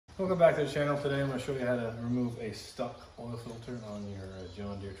Welcome back to the channel. Today I'm going to show you how to remove a stuck oil filter on your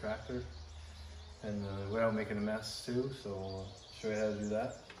John Deere tractor, and without making a mess too, so I'll show you how to do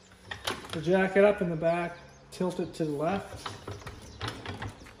that. So jack it up in the back, tilt it to the left.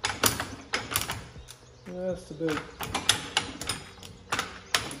 That's about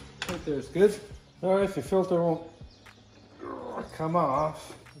right there is good. Alright, if your filter won't come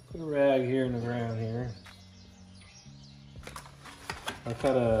off, put a rag here in the ground here. I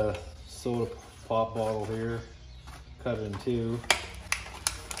cut a soda pop bottle here, cut it in two,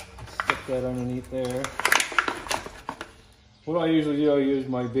 stick that underneath there. What I usually do, I use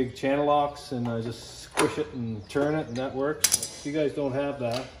my big channel locks and I just squish it and turn it, and that works. If you guys don't have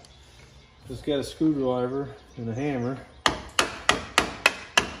that, just get a screwdriver and a hammer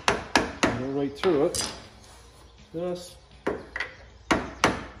and go right through it. Just make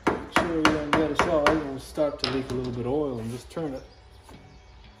sure you're on the other side, and it'll start to leak a little bit of oil, and just turn it.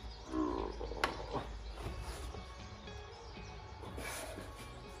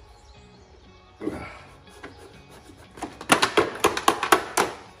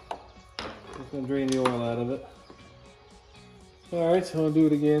 Just gonna drain the oil out of it. Alright, so I'll do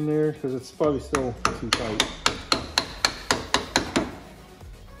it again there because it's probably still too tight.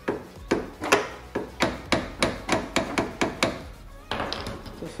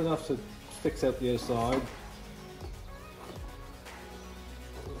 Just enough so it sticks out the other side.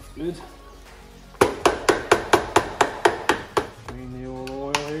 That's good. Drain the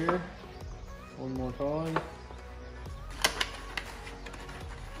oil here one more time.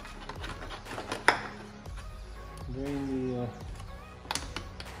 Drain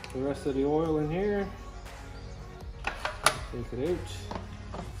the rest of the oil in here. Take it out.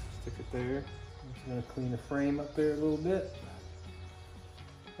 Stick it there. I'm just going to clean the frame up there a little bit.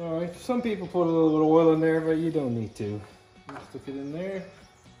 Alright, some people put a little bit of oil in there, but you don't need to. Just stick it in there.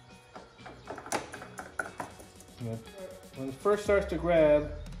 When it first starts to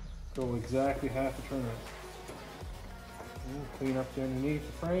grab, go exactly half a turn. And clean up the underneath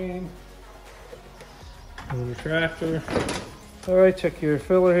the frame. And the tractor. Alright, check your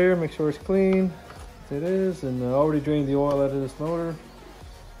filler here, make sure it's clean. It is, and I already drained the oil out of this motor.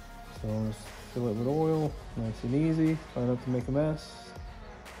 So I'll just fill it with oil, nice and easy, try not to make a mess.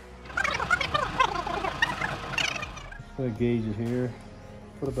 Just gonna gauge it here.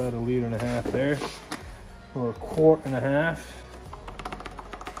 Put about 1.5 liters there, or 1.25 liters.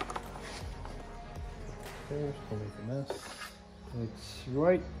 There's gonna make a mess. It's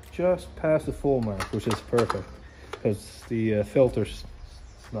right just past the full mark, which is perfect because the filter's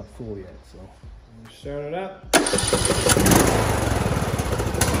not full yet. So start it up.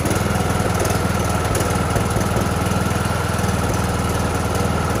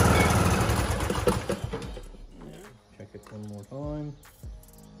 Check it one more time.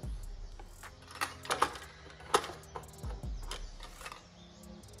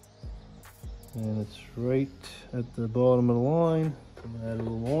 And it's right at the bottom of the line. I'm gonna add a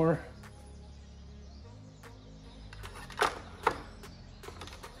little more.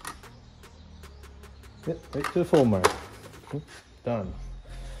 Yep, right to the full mark. Done.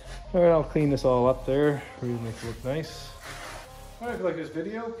 Alright, I'll clean this all up there, really make it look nice. Alright, if you like this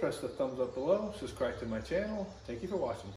video, press the thumbs up below, subscribe to my channel. Thank you for watching.